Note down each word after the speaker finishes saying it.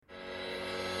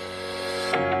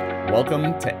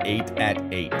Welcome to 8 at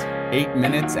 8, 8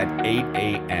 minutes at 8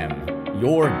 a.m.,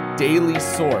 your daily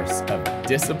source of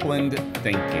disciplined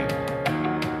thinking.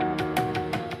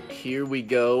 Here we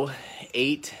go,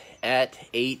 8 at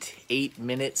 8, 8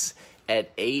 minutes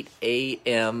at 8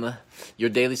 a.m., your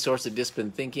daily source of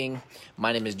disciplined thinking.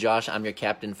 My name is Josh. I'm your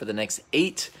captain for the next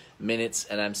 8 minutes,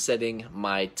 and I'm setting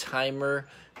my timer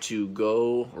to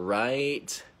go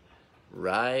right,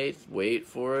 wait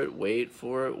for it,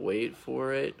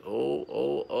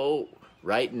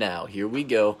 right now. Here we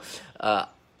go.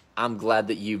 I'm glad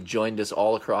that you've joined us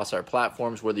all across our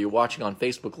platforms, whether you're watching on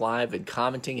Facebook Live and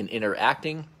commenting and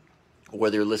interacting, or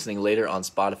whether you're listening later on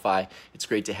Spotify. It's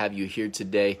great to have you here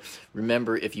today.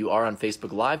 Remember, if you are on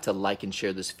Facebook Live, to like and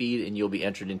share this feed, and you'll be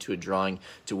entered into a drawing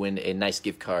to win a nice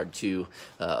gift card to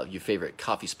your favorite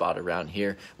coffee spot around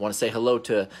here. I want to say hello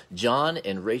to John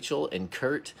and Rachel and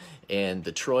Kurt and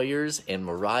the Troyers and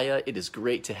Mariah. It is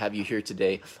great to have you here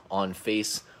today on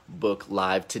Facebook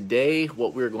Live. Today,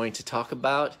 what we're going to talk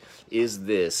about is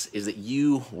that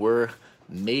you were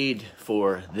made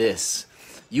for this.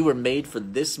 You were made for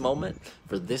this moment,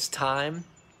 for this time.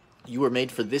 You were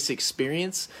made for this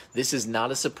experience. This is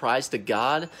not a surprise to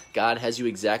God. God has you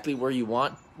exactly where He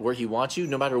wants you,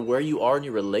 no matter where you are in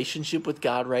your relationship with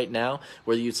God right now,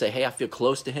 whether you'd say, hey, I feel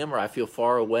close to Him or I feel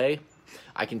far away.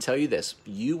 I can tell you this,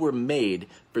 you were made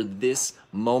for this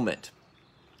moment.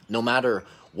 No matter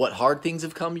what hard things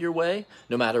have come your way,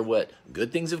 no matter what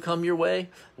good things have come your way,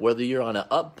 whether you're on an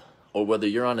up or whether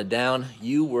you're on a down,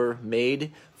 you were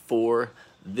made for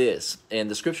this. And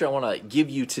the scripture I want to give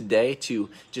you today to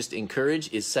just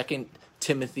encourage is 2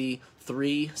 Timothy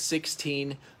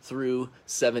 3:16 through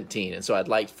 17. And so I'd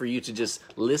like for you to just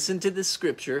listen to this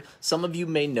scripture. Some of you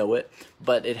may know it,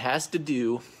 but it has to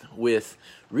do with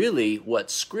really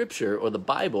what scripture or the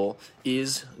Bible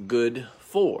is good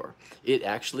for. It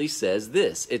actually says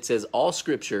this. It says all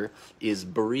scripture is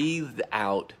breathed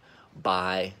out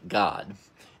by God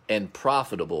and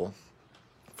profitable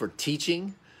for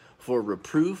teaching, for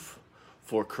reproof,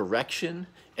 for correction,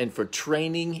 and for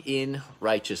training in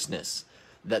righteousness,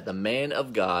 that the man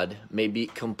of God may be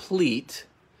complete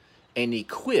and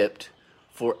equipped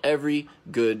for every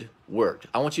good work.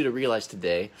 I want you to realize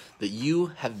today that you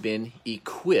have been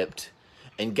equipped,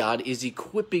 and God is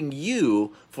equipping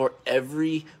you for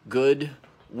every good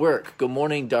work. Good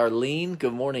morning, Darlene.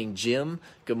 Good morning, Jim.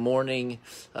 Good morning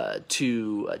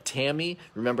to Tammy.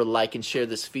 Remember, like and share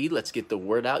this feed. Let's get the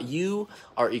word out. You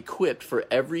are equipped for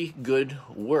every good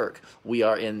work. We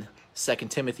are in 2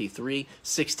 Timothy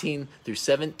 3:16 through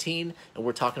 17, and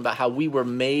we're talking about how we were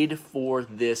made for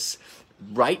this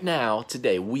right now,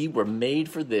 today. We were made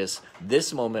for this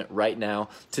moment right now,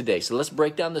 today. So let's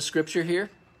break down the scripture here.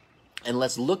 And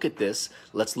let's look at this.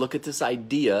 Let's look at this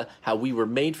idea, how we were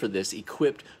made for this,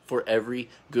 equipped for every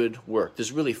good work.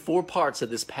 There's really 4 parts of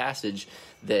this passage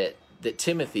that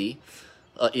Timothy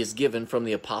is given from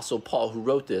the Apostle Paul, who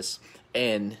wrote this.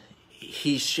 And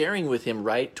he's sharing with him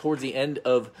right towards the end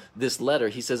of this letter.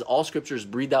 He says, all scripture is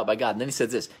breathed out by God. And then he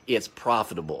says this, it's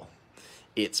profitable.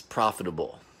 It's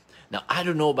profitable. Now, I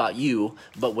don't know about you,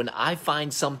 but when I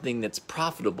find something that's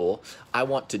profitable, I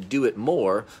want to do it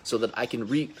more so that I can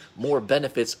reap more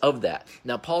benefits of that.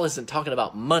 Now, Paul isn't talking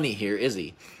about money here, is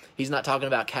he? He's not talking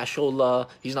about cashola.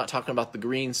 He's not talking about the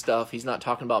green stuff. He's not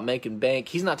talking about making bank.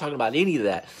 He's not talking about any of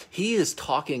that. He is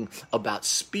talking about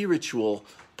spiritual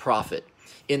profit.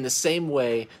 In the same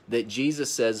way that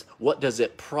Jesus says, what does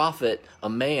it profit a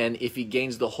man if he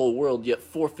gains the whole world yet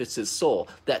forfeits his soul?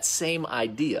 That same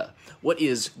idea. What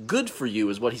is good for you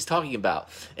is what he's talking about.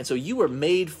 And so you were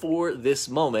made for this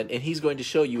moment, and he's going to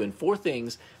show you in 4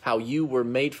 things how you were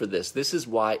made for this. This is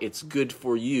why it's good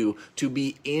for you to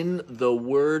be in the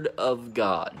Word of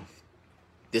God.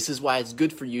 This is why it's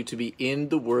good for you to be in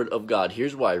the Word of God.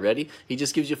 Here's why. Ready? He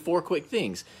just gives you 4 quick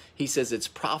things. He says it's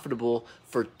profitable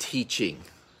for teaching.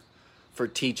 For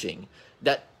teaching.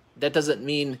 That doesn't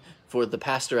mean for the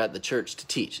pastor at the church to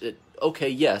teach. Okay,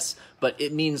 yes, but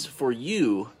it means for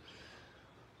you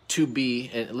to be,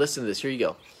 and listen to this, here you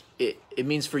go. It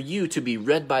means for you to be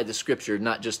read by the scripture,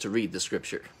 not just to read the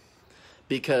scripture.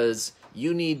 Because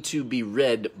you need to be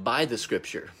read by the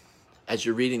scripture as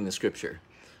you're reading the scripture.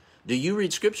 Do you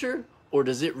read scripture or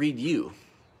does it read you?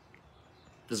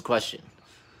 This is a question.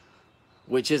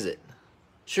 Which is it?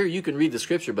 Sure, you can read the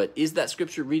scripture, but is that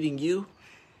scripture reading you?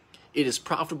 It is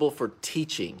profitable for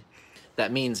teaching.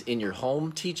 That means in your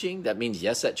home teaching. That means,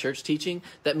 yes, at church teaching.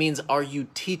 That means, are you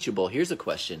teachable? Here's a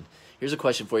question. Here's a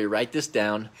question for you. Write this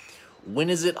down. When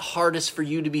is it hardest for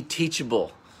you to be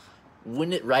teachable?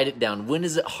 Write it down. When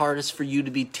is it hardest for you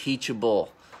to be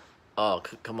teachable? Oh,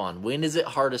 come on. When is it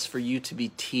hardest for you to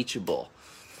be teachable?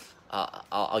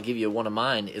 I'll give you one of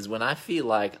mine, is when I feel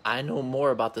like I know more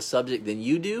about the subject than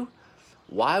you do,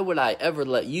 why would I ever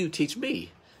let you teach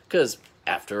me? Because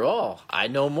after all, I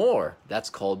know more. That's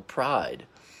called pride.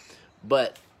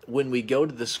 But when we go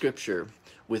to the scripture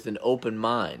with an open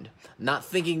mind, not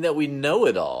thinking that we know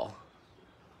it all,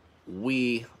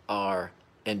 we are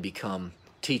and become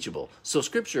teachable. So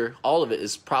scripture, all of it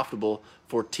is profitable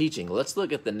for teaching. Let's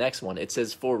look at the next one. It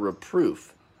says for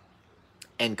reproof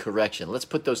and correction. Let's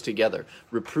put those together.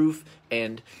 Reproof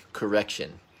and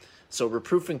correction. So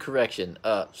reproof and correction.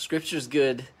 Scripture's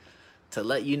good to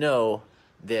let you know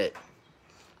that,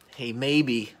 hey,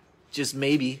 maybe, just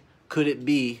maybe, could it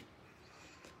be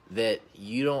that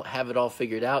you don't have it all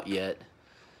figured out yet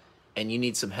and you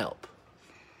need some help?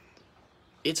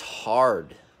 It's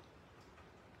hard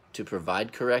to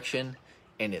provide correction,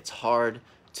 and it's hard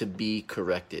to be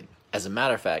corrected. As a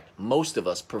matter of fact, most of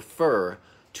us prefer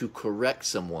to correct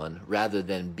someone rather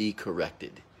than be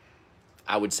corrected.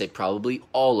 I would say probably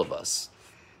all of us.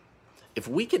 If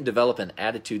we can develop an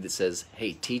attitude that says,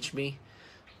 hey, teach me,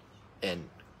 and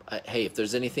hey, if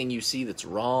there's anything you see that's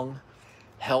wrong,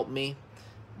 help me,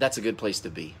 that's a good place to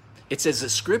be. It says that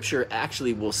scripture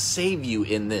actually will save you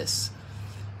in this.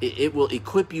 It will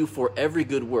equip you for every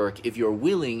good work if you're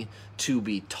willing to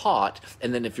be taught,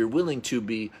 and then if you're willing to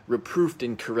be reproofed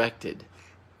and corrected.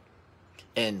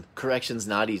 And correction's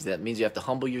not easy. That means you have to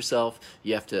humble yourself.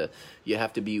 You have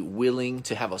to be willing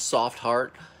to have a soft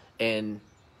heart, and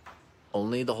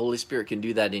only the Holy Spirit can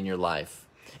do that in your life.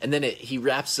 And then he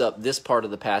wraps up this part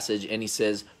of the passage, and he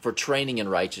says, for training in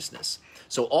righteousness.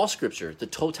 So all scripture, the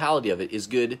totality of it, is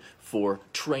good for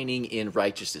training in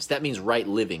righteousness. That means right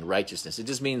living, righteousness. It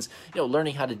just means,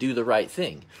 learning how to do the right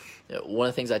thing. One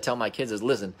of the things I tell my kids is,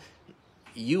 listen,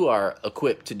 you are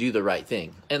equipped to do the right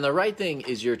thing. And the right thing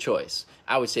is your choice.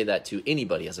 I would say that to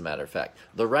anybody, as a matter of fact.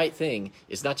 The right thing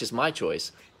is not just my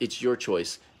choice, it's your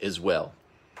choice as well.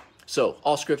 So,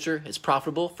 all scripture is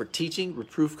profitable for teaching,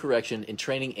 reproof, correction, and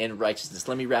training in righteousness.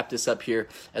 Let me wrap this up here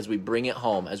as we bring it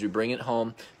home.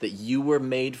 That you were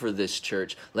made for this,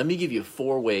 church. Let me give you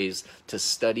 4 ways to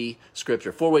study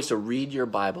scripture. 4 ways to read your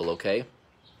Bible, okay?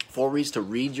 4 ways to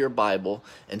read your Bible,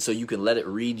 and so you can let it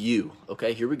read you.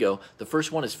 Okay, here we go. The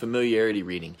first one is familiarity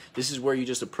reading. This is where you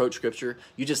just approach scripture.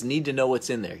 You just need to know what's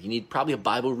in there. You need probably a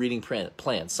Bible reading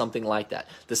plan, something like that.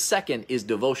 The second is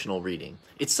devotional reading.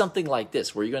 It's something like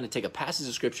this, where you're going to take a passage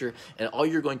of scripture, and all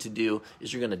you're going to do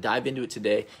is you're going to dive into it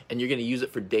today, and you're going to use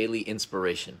it for daily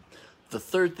inspiration. The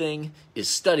third thing is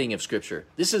studying of scripture.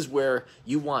 This is where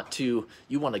you want to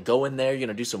go in there, you're going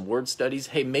to do some word studies.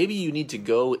 Hey, maybe you need to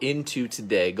go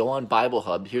on Bible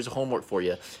Hub. Here's a homework for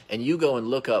you. And you go and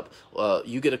look up,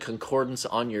 you get a concordance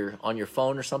on your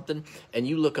phone or something, and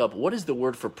you look up, what is the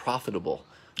word for profitable?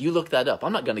 You look that up.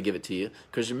 I'm not going to give it to you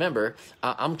because remember,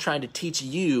 I'm trying to teach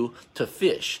you to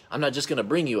fish. I'm not just going to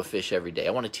bring you a fish every day.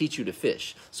 I want to teach you to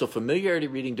fish. So familiarity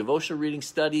reading, devotional reading,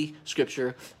 study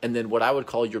scripture, and then what I would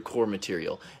call your core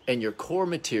material. And your core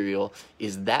material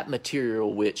is that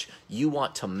material which you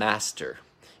want to master.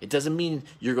 It doesn't mean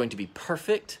you're going to be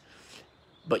perfect,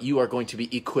 but you are going to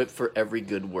be equipped for every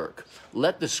good work.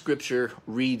 Let the scripture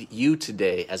read you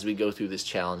today as we go through this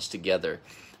challenge together.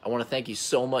 I want to thank you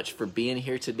so much for being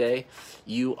here today.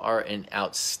 You are an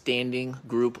outstanding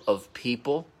group of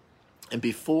people. And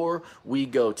before we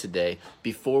go today,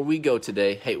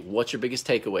 hey, what's your biggest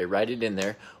takeaway? Write it in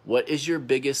there. What is your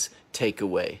biggest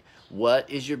takeaway? What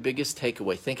is your biggest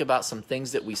takeaway? Think about some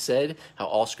things that we said, how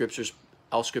all scripture's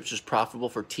profitable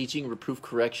for teaching, reproof,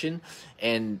 correction,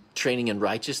 and training in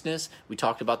righteousness. We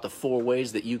talked about the 4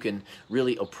 ways that you can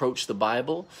really approach the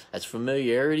Bible, as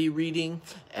familiarity reading,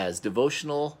 as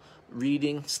devotional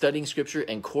reading, studying scripture,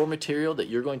 and core material that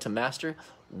you're going to master.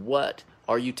 What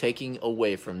are you taking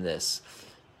away from this?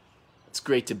 It's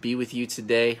great to be with you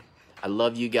today. I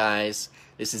love you guys.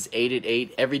 This is 8 at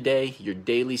 8 every day, your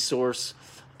daily source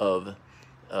of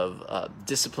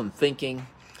disciplined thinking.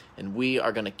 And we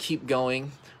are going to keep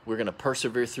going. We're going to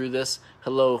persevere through this.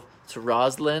 Hello to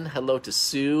Roslyn. Hello to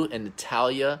Sue and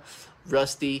Natalia.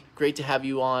 Rusty, great to have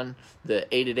you on the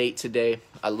 8 at 8 today.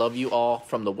 I love you all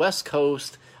from the West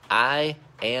Coast. I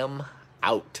am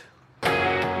out.